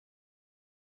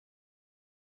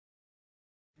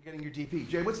Getting your DP.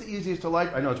 Jay, what's the easiest to light?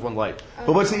 I know it's one light,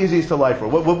 but what's the easiest to light for?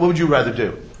 What would you rather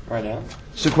do? Right now?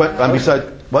 Beside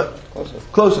what?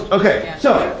 Closest. Closest. Okay.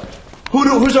 So,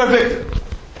 who's our victim?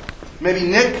 Maybe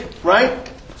Nick, right?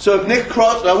 So if Nick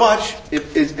crosses, now watch.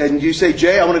 And you say,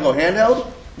 Jay, I want to go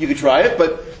handheld. You could try it,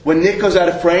 but when Nick goes out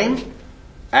of frame,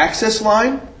 access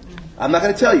line, I'm not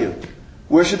going to tell you.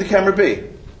 Where should the camera be?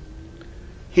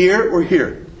 Here or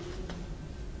here?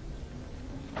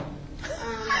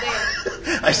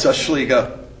 I saw Shlee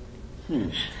go.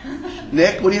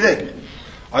 Nick, what do you think?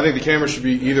 I think the camera should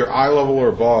be either eye level or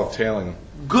above, tailing him.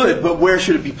 Good, but where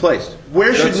should it be placed?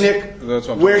 Where should Nick? That's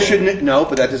what I'm where talking should Nick? No,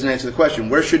 but that doesn't answer the question.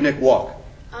 Where should Nick walk?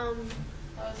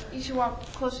 You should walk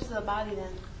closer to the body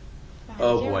then.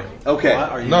 Oh boy. Okay.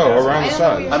 No, around the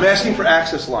side. I'm asking for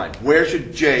access line. Where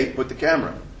should Jay put the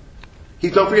camera?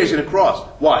 Don't forget he's going to cross.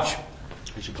 Watch.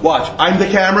 Watch. I'm the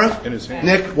camera. In his hand.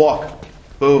 Nick, walk.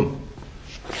 Boom.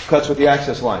 Cuts with the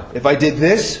access line. If I did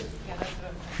this,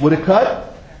 would it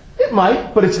cut? It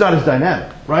might, but it's not as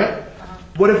dynamic, right?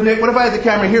 What if I had the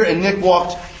camera here and Nick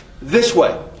walked this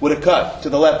way? Would it cut to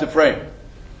the left of frame?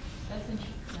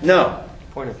 No.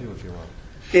 Point of view if you want.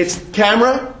 It's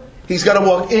camera. He's got to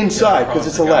walk inside because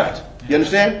it's the left. You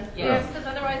understand? Yes, because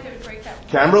otherwise it would break that.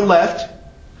 Camera left,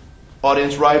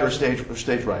 audience right or stage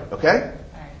right. Okay?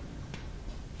 All right.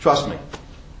 Trust me.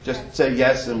 Just say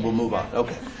yes and we'll move on.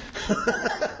 Okay.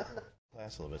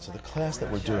 Class a little bit. So the class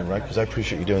that we're doing, right? Because I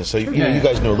appreciate you doing this. So you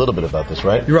guys know a little bit about this,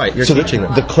 right? You're right. You're teaching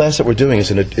them. The class that we're doing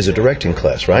is a directing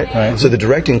class, right? Right. So the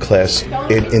directing class,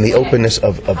 in the openness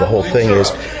of the whole thing,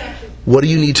 is what do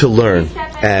you need to learn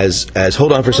as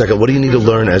hold on for a second, what do you need to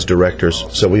learn as directors?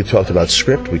 So we talked about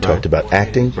script, we talked about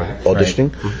acting,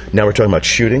 auditioning, now we're talking about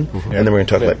shooting, and then we're going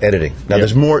to talk about editing. Now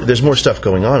there's more stuff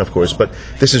going on, of course, but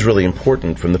this is really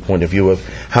important from the point of view of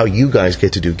how you guys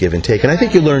get to do give and take. And I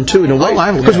think you learn too, in a way,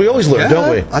 because we always learn,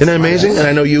 don't we? Isn't that amazing? And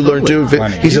I know you learn too.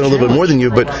 He's done a little bit more than you,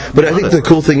 but I think the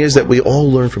cool thing is that we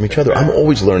all learn from each other. I'm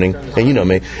always learning, and you know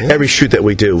me, every shoot that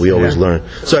we do, we always learn.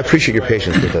 So I appreciate your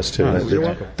patience with us too.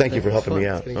 Thank you for helping me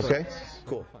out. Okay?